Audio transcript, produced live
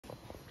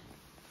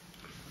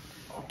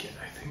Okay,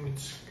 I think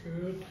it's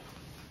good.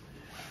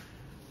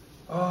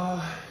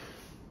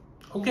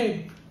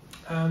 Okay,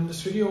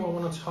 this video I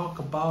want to talk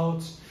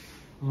about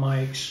my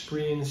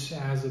experience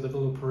as a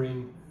developer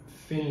in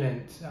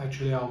Finland.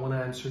 Actually, I want to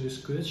answer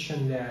this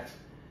question that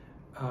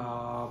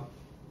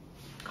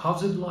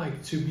how's it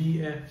like to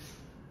be a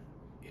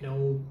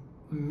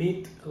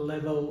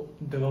mid-level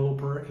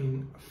developer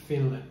in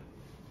Finland?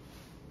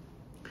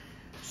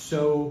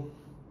 So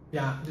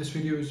yeah, this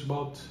video is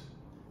about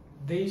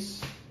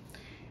this,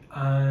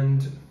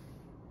 and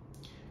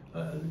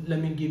let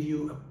me give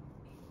you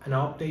an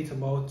update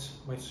about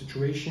my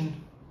situation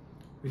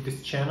with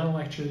this channel.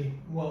 Actually,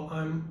 well,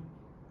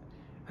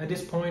 at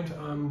this point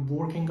I'm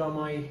working on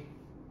my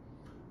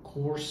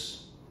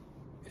course.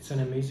 It's an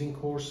amazing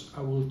course.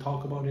 I will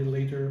talk about it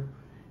later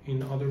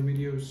in other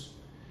videos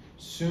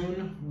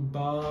soon,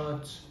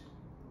 but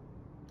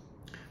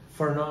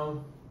for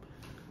now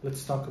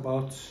let's talk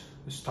about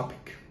this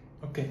topic.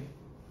 Okay,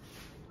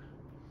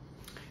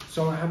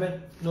 so I have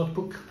a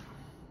notebook,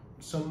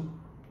 some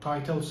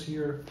titles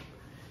here,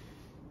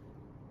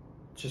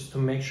 just to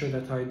make sure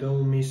that I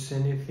don't miss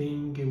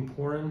anything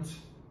important.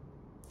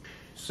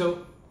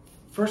 So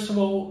first of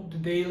all, the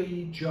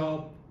daily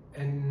job,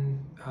 and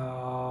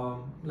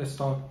let's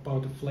talk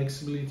about the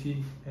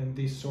flexibility and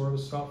this sort of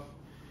stuff.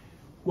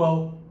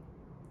 Well,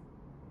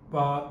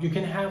 you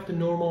can have the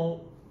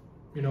normal,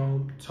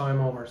 time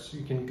hours.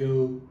 You can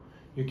go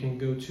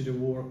to the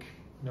work,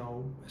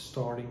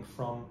 starting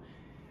from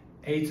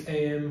 8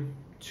 a.m.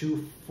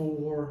 to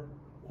 4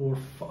 or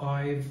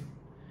 5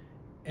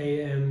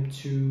 a.m.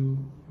 to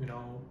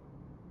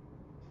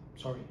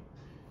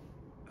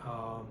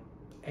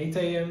 8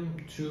 a.m.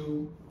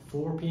 to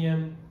 4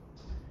 p.m.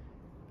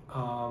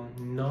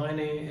 9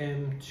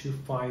 a.m. to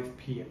 5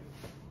 p.m.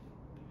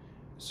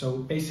 So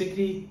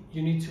basically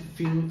you need to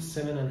fill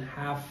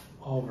 7.5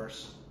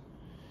 hours,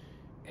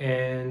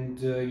 and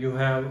you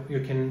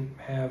can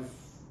have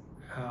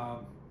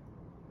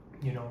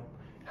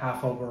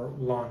half-hour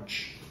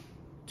lunch,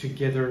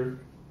 together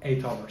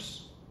 8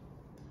 hours.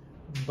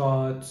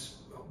 But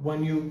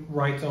when you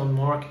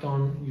mark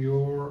down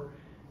your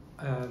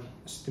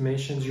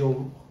estimations,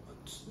 your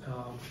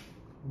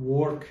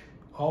work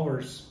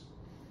hours,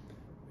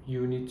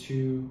 you need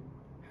to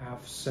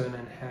have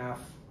 7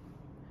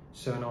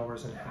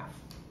 hours and a half.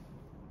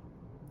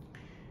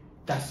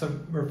 That's the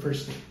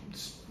first thing.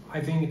 I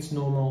think it's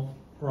normal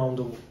around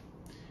the world,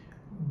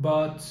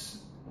 but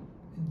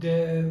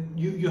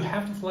you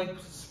have the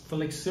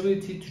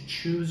flexibility to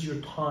choose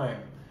your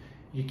time.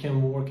 You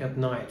can work at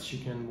nights, you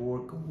can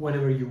work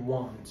whenever you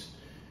want.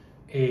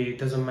 It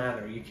doesn't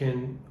matter.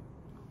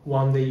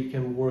 One day you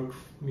can work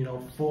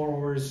 4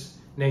 hours,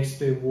 next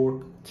day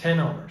work 10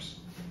 hours.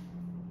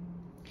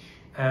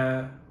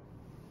 At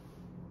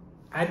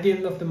the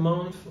end of the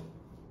month,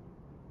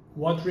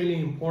 what is really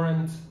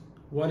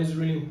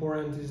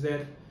important is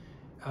that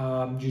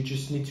you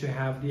just need to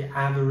have the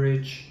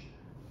average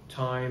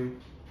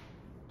time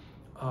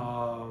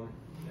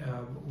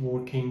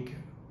working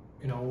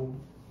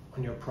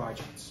on your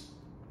projects.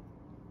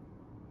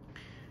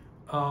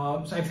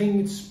 So I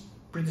think it's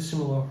pretty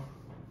similar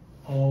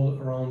all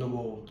around the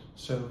world,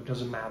 so it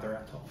doesn't matter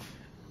at all.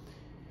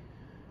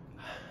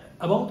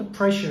 About the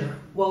pressure,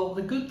 well,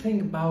 the good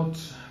thing about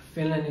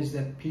Finland is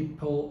that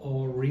people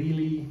are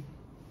really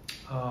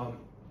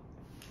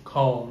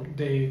calm.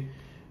 They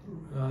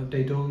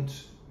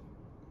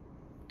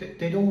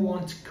don't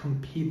want to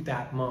compete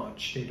that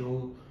much.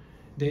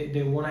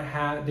 They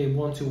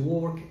want to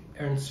work,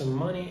 earn some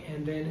money,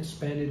 and then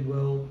spend it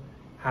well,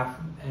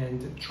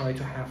 and try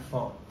to have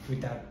fun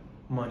with that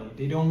money.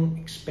 They don't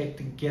expect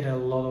to get a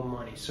lot of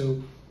money.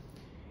 So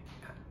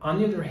on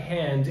the other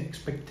hand, the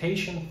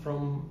expectation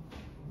from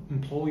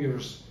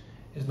employers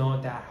is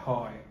not that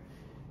high.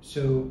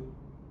 So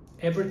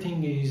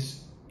everything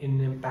is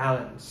in a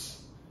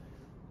balance.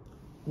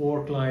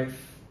 Work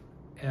life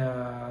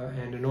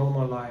and the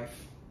normal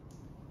life,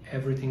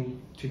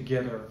 everything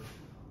together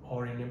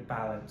are in a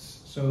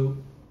balance. So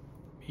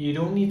you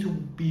don't need to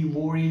be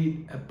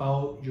worried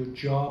about your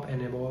job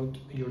and about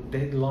your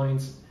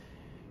deadlines.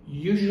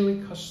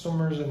 Usually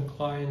customers and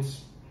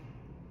clients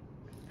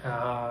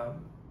have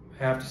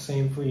the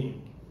same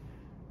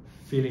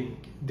feeling.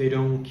 They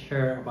don't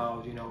care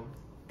about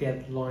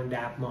deadline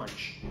that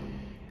much.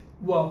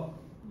 Well,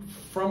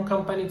 from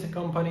company to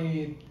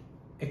company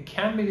it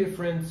can be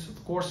different.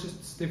 Of course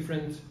it's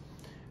different.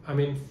 I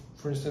mean,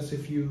 for instance,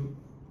 if you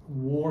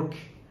work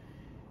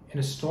in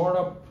a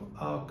startup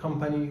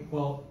company,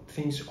 well,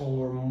 things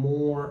are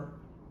more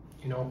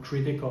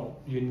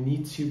critical. You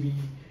need to be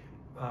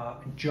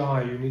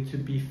agile, you need to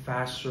be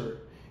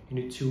faster, you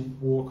need to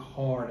work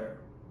harder.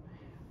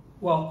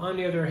 Well, on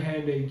the other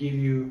hand, they give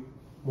you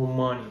more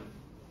money,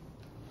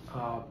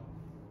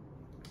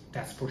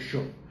 that's for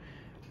sure.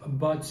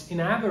 But in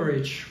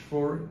average,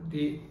 for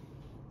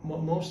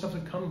most of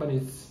the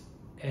companies,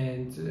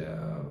 and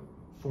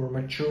for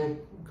mature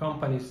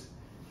companies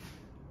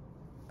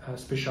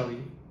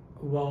especially,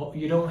 well,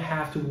 you don't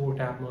have to work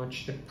that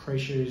much. The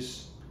pressure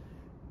is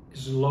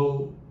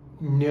low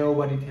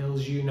nobody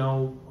tells you,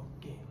 no,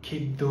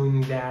 keep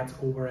doing that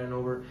over and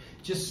over.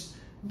 Just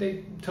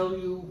they tell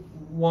you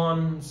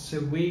once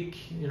a week,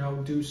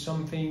 do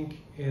something,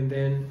 and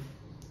then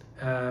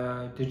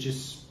they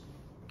just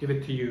give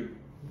it to you.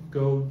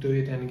 Go do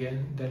it, and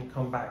again, then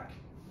come back,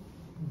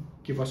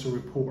 give us a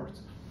report.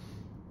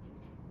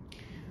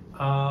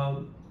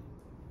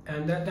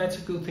 And that's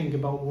a good thing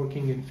about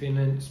working in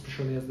Finland,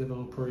 especially as a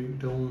developer. You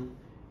don't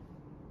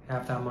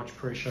have that much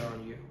pressure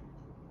on you.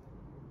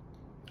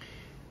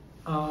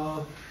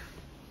 Okay,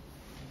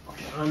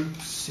 I'm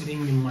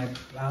sitting in my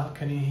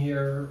balcony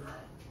here.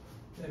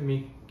 Let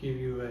me give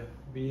you a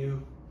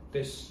view.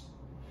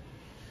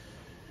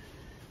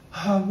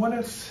 What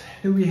else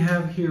do we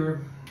have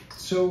here?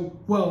 So,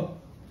 well,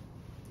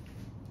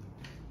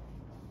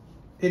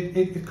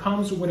 it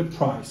comes with a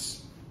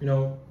price,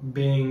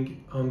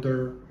 being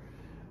under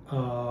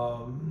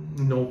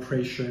no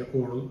pressure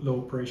or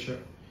low pressure.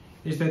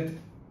 Is that,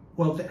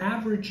 well, the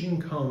average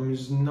income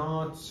is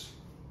not,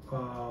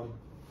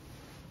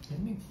 let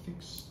me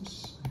fix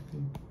this. I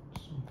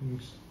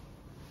think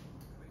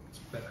it's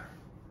better.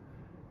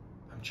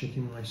 I'm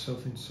checking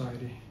myself inside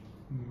a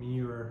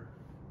mirror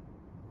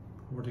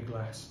over the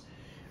glass.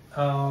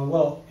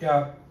 Well,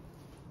 yeah.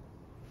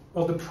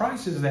 Well, the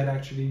prices that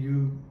actually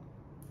you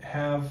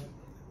have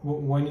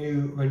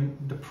when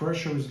the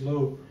pressure is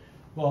low,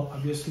 well,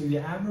 obviously the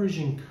average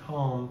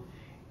income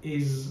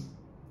is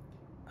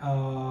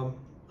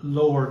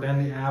lower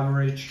than the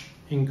average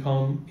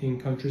income in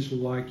countries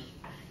like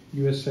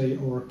USA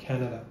or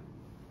Canada.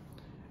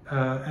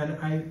 And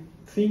I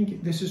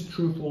think this is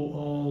true for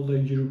all the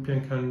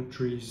European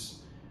countries,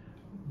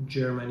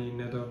 Germany,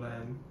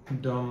 Netherlands,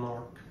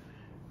 Denmark.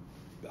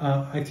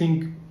 I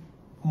think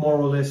more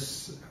or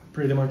less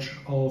pretty much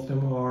all of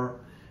them are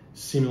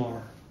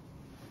similar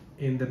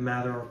in the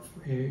matter of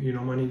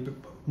money. But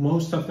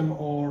most of them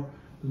are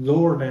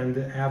lower than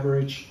the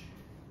average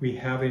we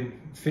have in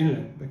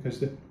Finland,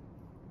 because the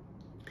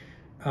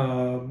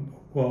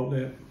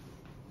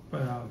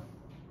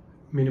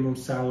minimum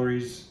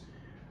salaries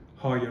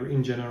higher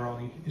in general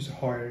is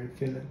higher in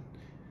Finland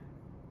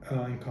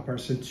in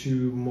comparison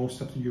to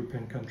most of the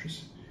European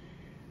countries.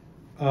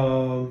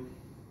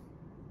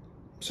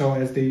 So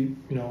as the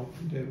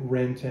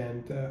rent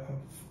and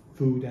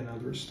food and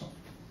other stuff.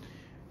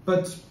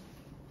 But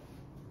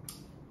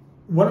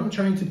what I'm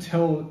trying to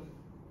tell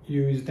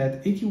you is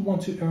that if you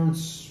want to earn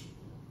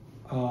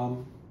a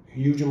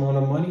huge amount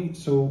of money,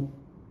 so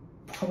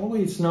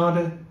probably it's not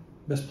the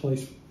best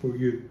place for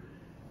you.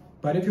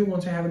 But if you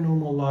want to have a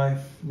normal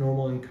life,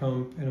 normal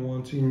income, and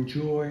want to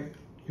enjoy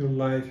your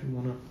life, you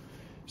want to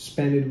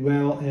spend it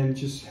well and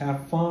just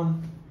have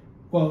fun,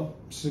 well,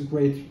 it's a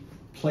great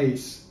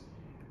place.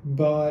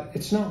 But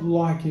it's not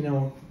like,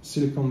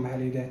 Silicon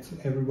Valley, that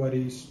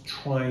everybody's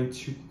trying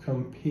to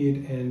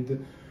compete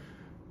and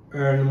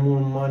earn more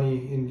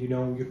money, and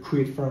you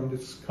quit from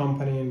this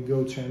company and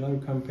go to another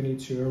company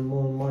to earn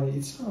more money.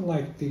 It's not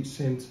like this,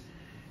 and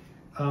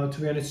to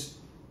be honest,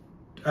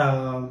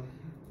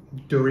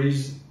 there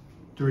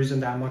isn't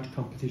that much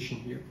competition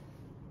here.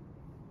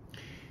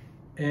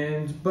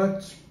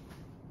 But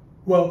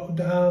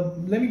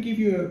let me give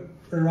you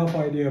a rough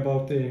idea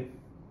about the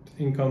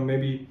income.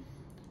 Maybe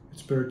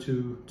it's better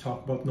to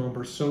talk about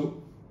numbers.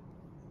 So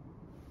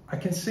I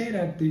can say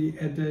that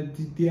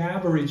the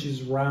average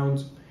is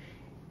around,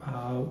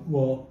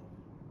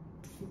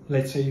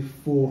 let's say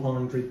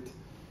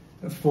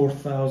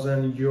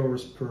 4,000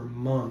 euros per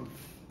month,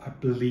 I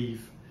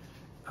believe,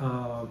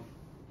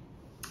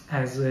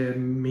 as a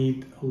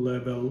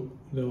mid-level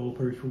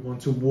developer. If you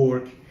want to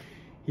work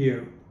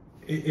here,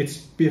 it's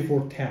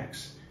before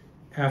tax.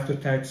 After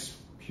tax,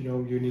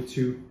 you need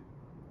to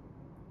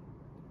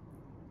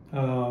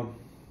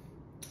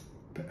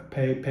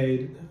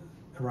pay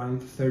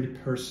around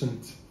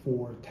 30%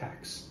 for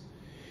tax.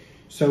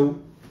 So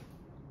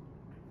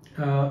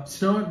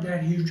it's not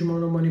that huge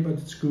amount of money, but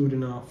it's good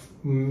enough.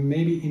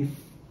 Maybe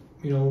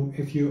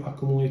if you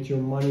accumulate your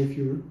money, if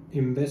you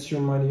invest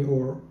your money,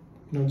 or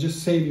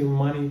just save your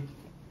money,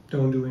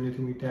 don't do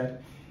anything with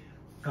that.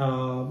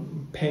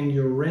 Paying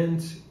your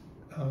rent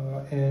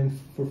and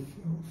for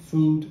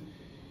food,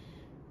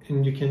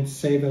 and you can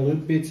save a little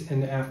bit,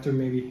 and after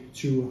maybe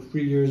 2 or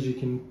 3 years you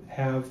can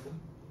have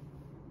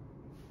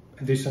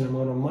a decent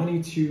amount of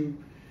money to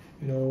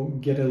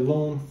get a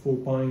loan for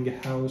buying a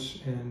house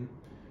and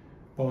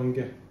buying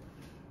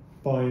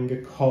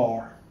a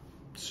car.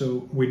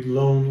 So with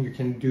loan you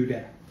can do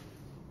that,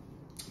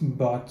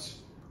 but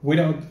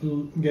without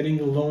getting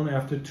a loan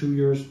after 2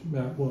 years,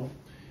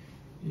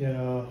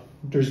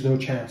 there's no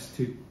chance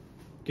to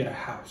get a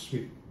house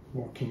with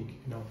working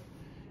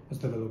as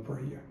a developer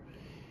here.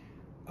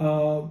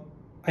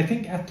 I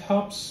think at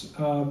tops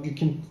you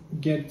can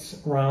get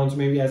around,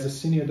 maybe as a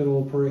senior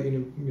developer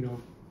in a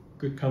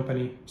good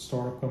company,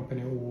 startup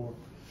company, or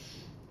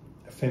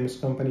a famous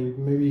company,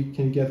 maybe you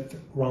can get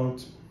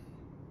around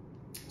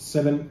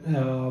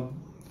 7,000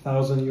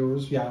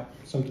 euros, yeah,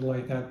 something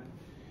like that.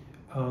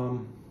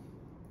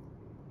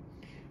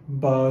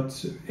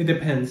 But it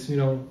depends,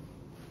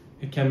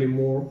 it can be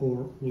more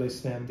or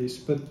less than this.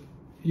 But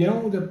you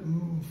know, the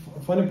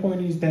funny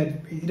point is that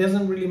it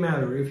doesn't really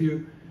matter if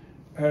you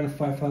earn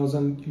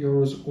 5,000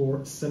 euros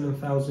or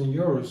 7,000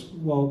 euros.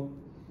 Well,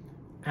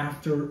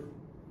 after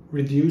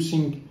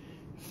reducing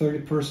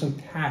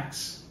 30%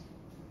 tax,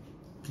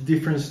 the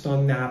difference is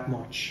not that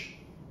much.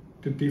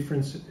 The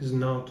difference is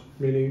not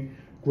really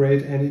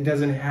great, and it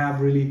doesn't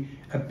have really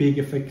a big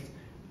effect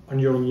on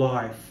your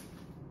life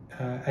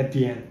at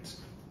the end.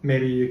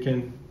 Maybe you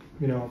can,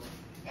 you know,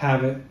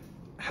 have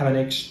an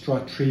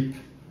extra trip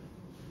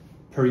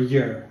per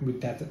year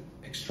with that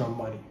extra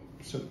money.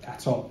 So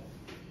that's all.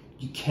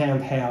 You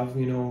can't have,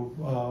 you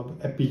know,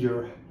 a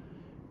bigger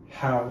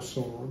house,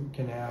 or you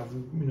can have,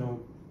 you know,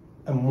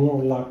 a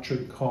more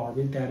luxury car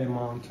with that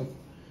amount of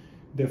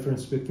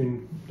difference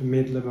between the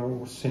mid-level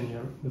or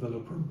senior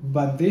developer.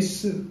 But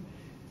this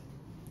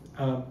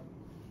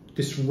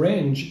this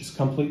range is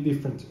completely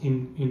different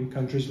in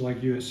countries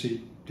like USA.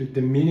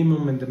 The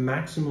minimum and the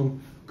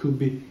maximum could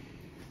be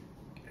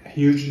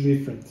hugely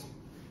different,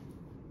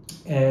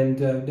 and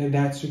then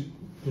that's a,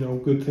 you know,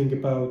 good thing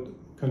about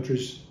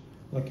countries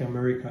like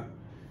America,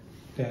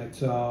 that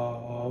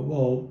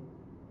well,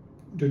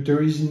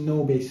 there is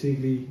no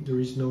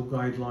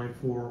guideline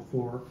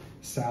for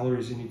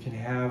salaries, and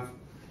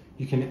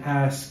you can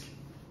ask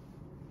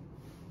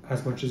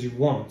as much as you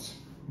want.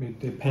 It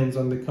depends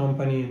on the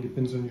company, and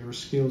depends on your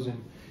skills,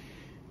 and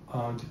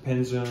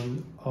depends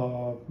on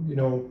you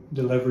know,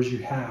 the leverage you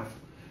have.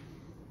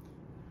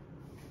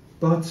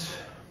 But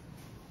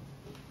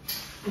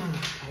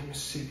let me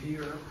see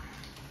here.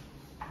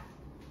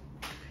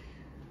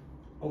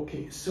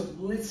 Okay, so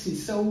let's see.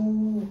 So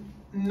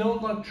no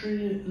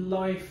luxury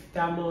life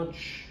that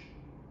much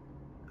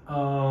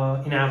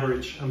in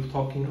average. I'm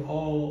talking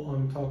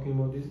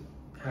about this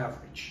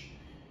average.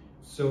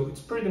 So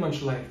it's pretty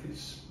much like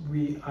this.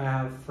 I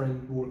have a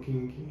friend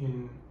working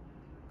in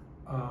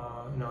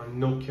a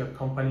Nokia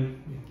company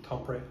in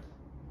Tampere.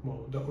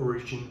 Well, the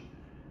original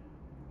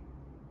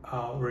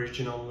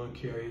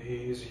Nokia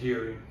is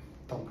here in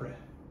Tampere,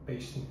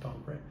 based in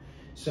Tampere.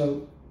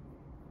 So,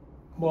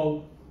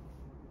 well,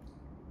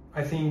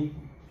 I think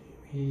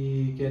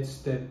he gets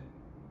the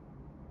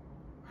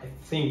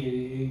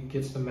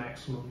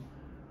maximum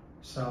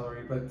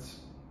salary, but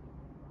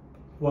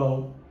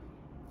well,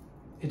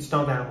 it's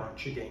not that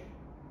much again.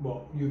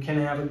 Well, you can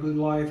have a good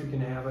life, you can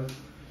have it,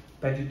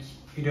 but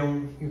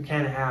you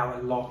can't have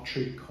a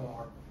luxury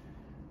car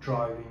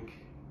driving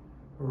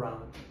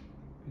around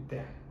with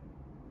that.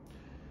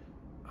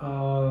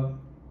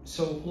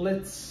 So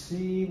let's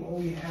see what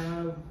we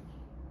have.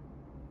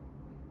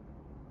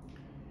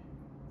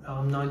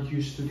 I'm not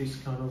used to this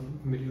kind of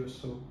video,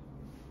 so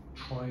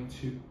trying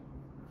to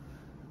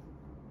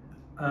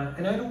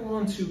and I don't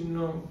want to, you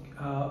know,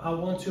 I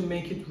want to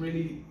make it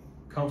really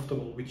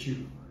comfortable with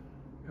you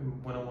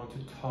when I want to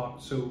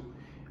talk. So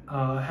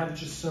I have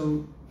just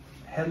some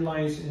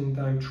headlines, and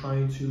I'm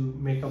trying to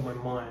make up my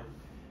mind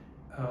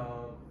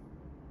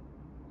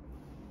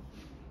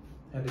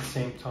at the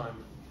same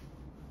time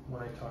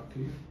when I talk to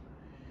you.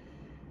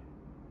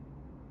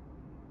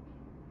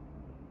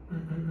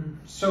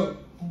 So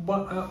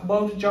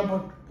about the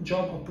job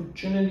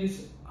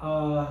opportunities,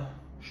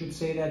 should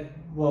say that,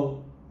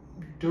 well,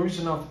 there is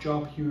enough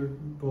job here.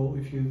 Well,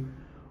 if you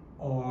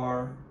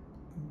are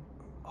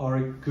a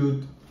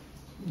good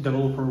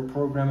developer or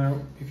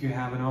programmer, if you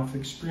have enough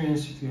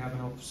experience, if you have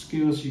enough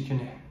skills, you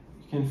can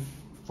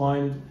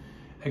find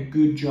a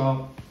good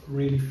job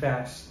really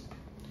fast.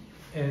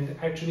 And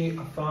actually,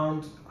 I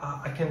found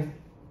I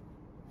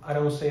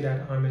don't say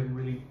that I'm a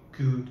really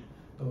good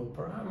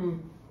developer.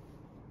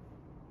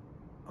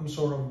 I'm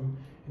sort of,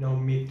 you know,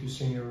 mid to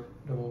senior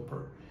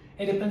developer.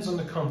 It depends on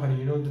the company,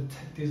 you know.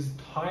 These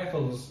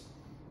titles,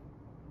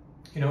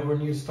 you know,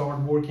 when you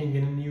start working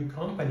in a new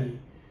company,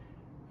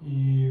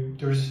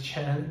 there's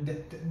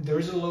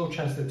a low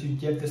chance that you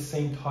get the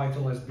same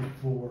title as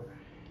before.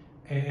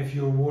 And if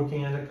you're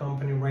working at a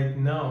company right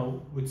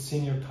now with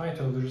senior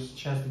title, there's a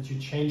chance that you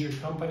change your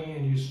company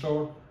and you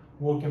start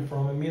working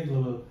from a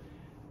mid-level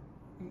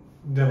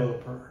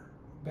developer,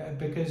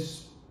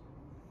 because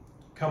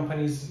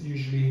companies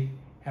usually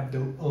have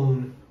their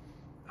own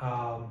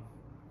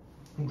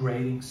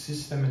grading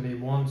system, and they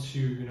want to,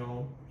 you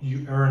know,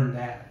 you earn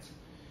that,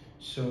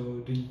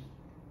 so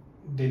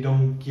they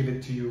don't give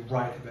it to you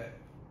right away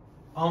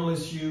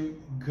unless you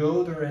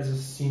go there as a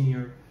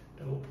senior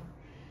developer.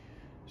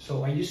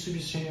 So I used to be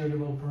senior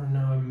developer,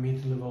 now I'm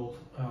mid-level.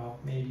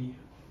 Maybe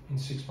in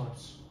 6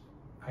 months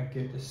I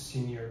get the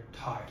senior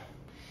title,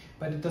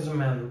 but it doesn't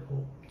matter.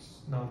 Well,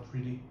 it's not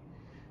really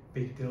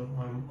big deal.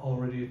 I'm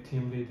already a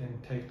team lead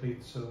and tech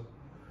lead, so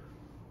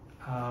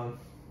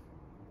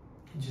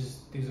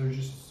these are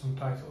just some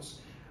titles.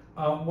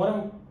 What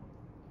I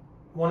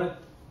wanted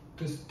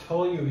to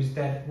tell you is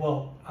that,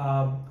 well,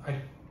 I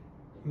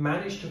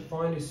managed to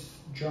find this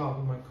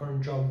job, my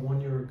current job,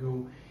 1 year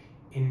ago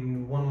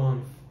in 1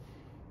 month,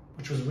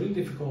 which was really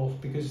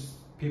difficult because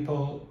it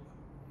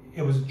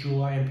was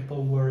July and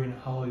people were in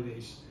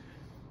holidays.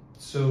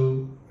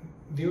 So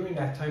during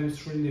that time,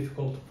 it's really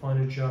difficult to find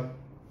a job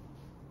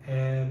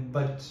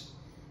but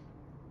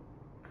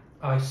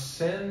I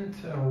sent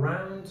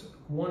around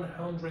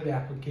 100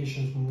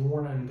 applications,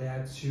 more than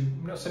that. To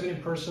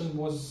 70%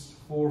 was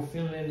for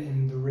Finland,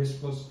 and the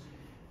rest was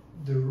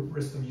the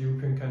rest of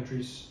European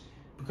countries,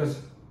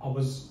 because I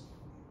was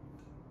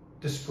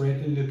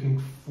desperately looking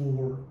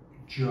for a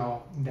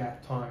job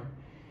that time.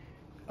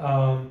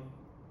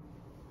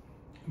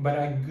 But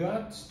I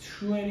got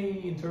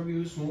 20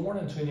 interviews, more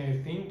than 20,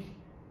 I think.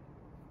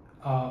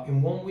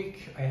 In 1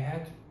 week,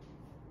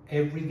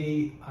 every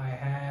day I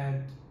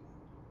had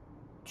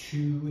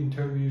 2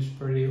 interviews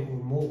per day or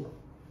more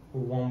for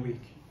 1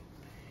 week.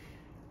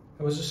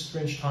 It was a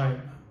strange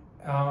time.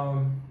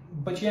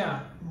 But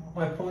yeah,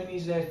 my point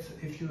is that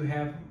if you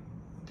have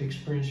the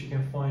experience, you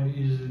can find it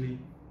easily,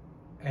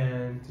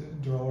 and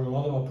there are a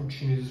lot of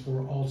opportunities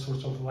for all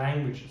sorts of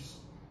languages.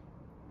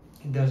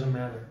 It doesn't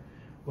matter.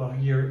 Well,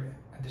 here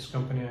at this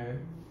company, I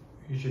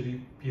usually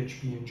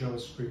PHP and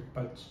JavaScript,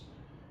 but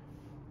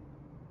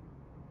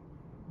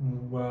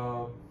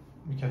well,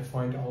 you can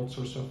find all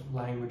sorts of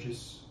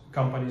languages,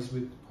 companies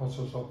with all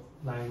sorts of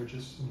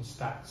languages in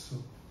stacks. So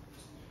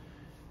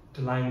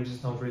the language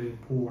is not really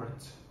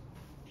important.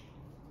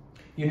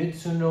 You need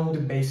to know the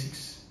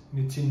basics.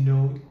 You need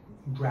to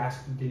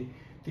grasp the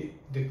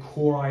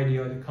core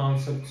idea, the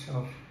concept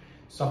of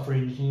software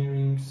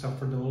engineering,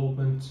 software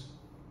development,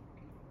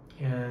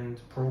 and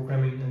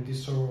programming, and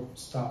this sort of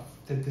stuff.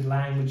 That the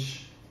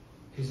language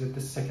is at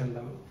the second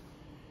level.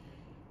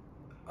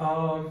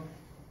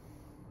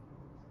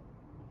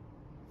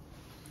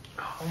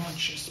 How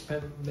much I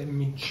spent? Let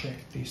me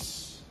check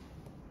this.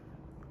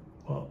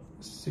 Well,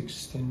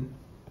 16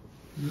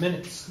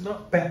 minutes,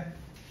 not bad.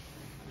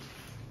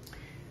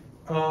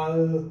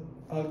 I'll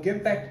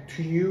get back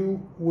to you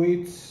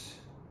with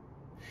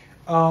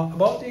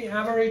about the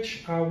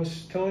average. I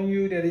was telling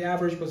you that the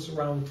average was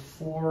around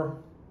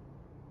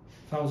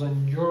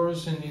 4,000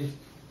 euros, and it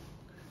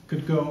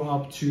could go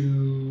up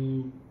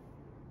to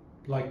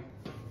like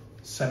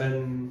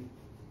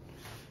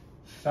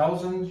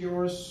 7,000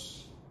 euros.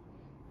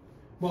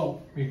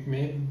 Well,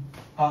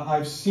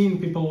 I've seen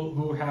people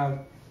who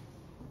have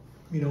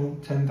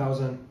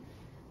 10,000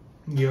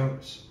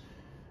 euros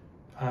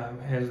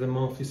as the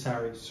monthly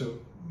salary. So,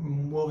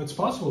 well, it's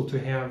possible to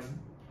have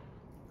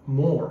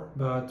more,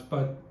 but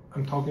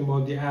I'm talking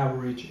about the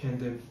average and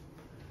the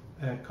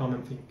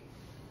common thing.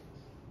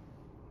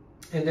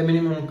 And the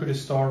minimum could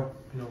start,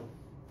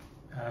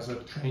 as a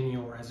trainee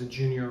or as a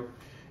junior,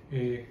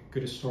 it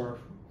could start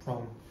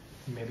from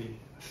maybe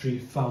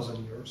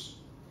 3,000 euros.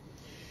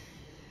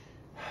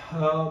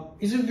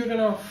 Is it good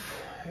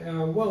enough?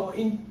 Well,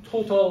 in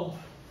total,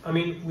 I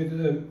mean, with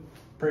the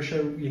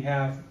pressure we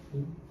have,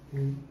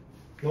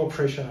 no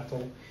pressure at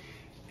all,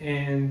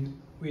 and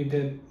with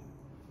the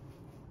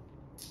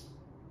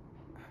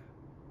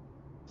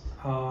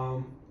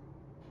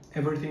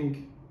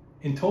everything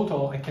in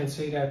total, I can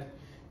say that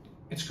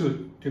it's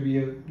good to be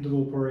a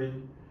developer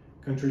in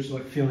countries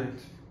like Finland.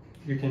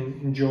 You can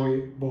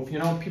enjoy both.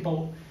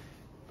 People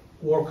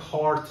work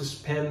hard to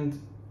spend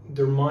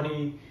their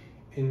money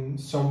in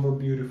somewhere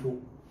beautiful.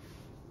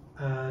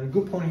 And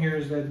good point here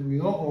is that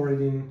we are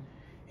already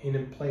in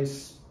a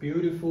place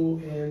beautiful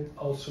and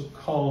also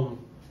calm,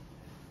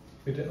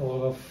 with a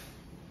lot of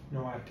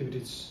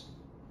activities,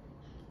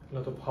 a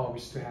lot of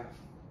hobbies to have.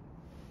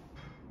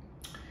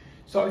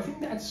 So I think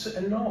that's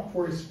enough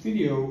for this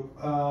video.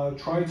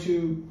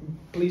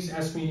 Please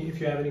ask me if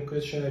you have any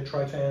questions. I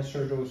try to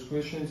answer those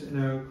questions, and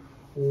I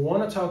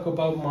want to talk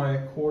about my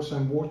course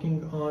I'm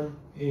working on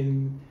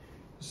in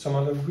some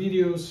other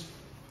videos.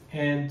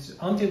 And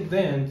until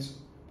then,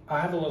 I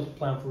have a lot of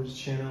plans for this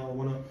channel. I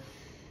want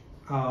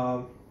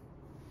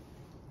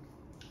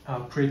to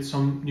create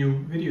some new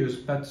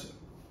videos, but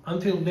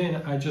until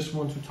then, I just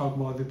want to talk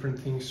about different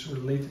things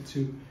related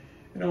to,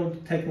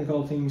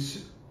 technical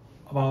things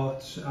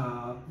about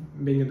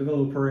being a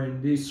developer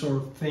and these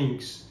sort of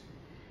things.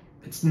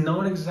 It's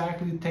not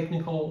exactly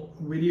technical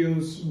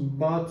videos,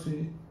 but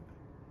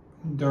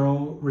they're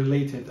all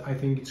related. I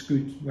think it's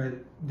good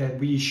that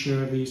we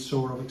share this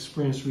sort of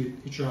experience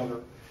with each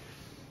other.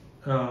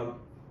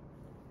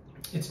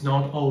 It's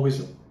not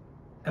always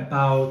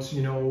about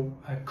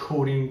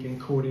coding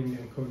and coding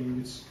and coding.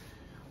 It's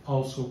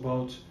also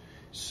about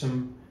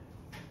some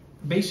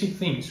basic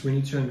things we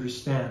need to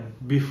understand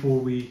before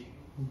we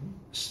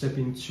step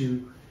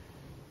into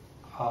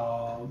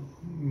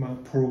my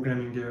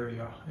programming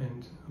area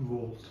and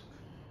world.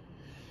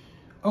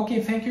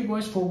 Okay, thank you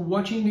guys for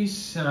watching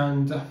this,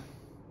 and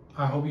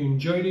I hope you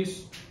enjoy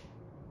this,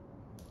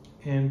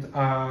 and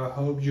I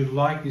hope you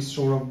like this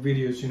sort of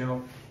videos.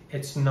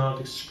 It's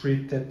not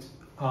scripted.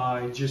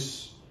 I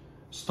just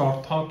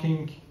start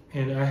talking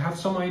and I have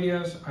some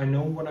ideas. I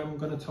know what I'm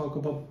gonna talk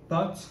about,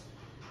 but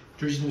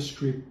there's no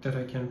script that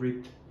I can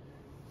read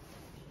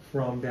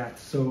from that.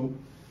 So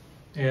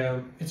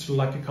it's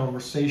like a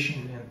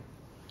conversation and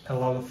a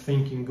lot of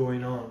thinking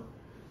going on.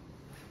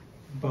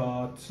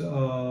 But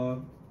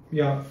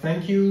yeah,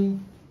 thank you.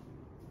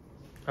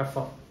 Have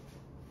fun.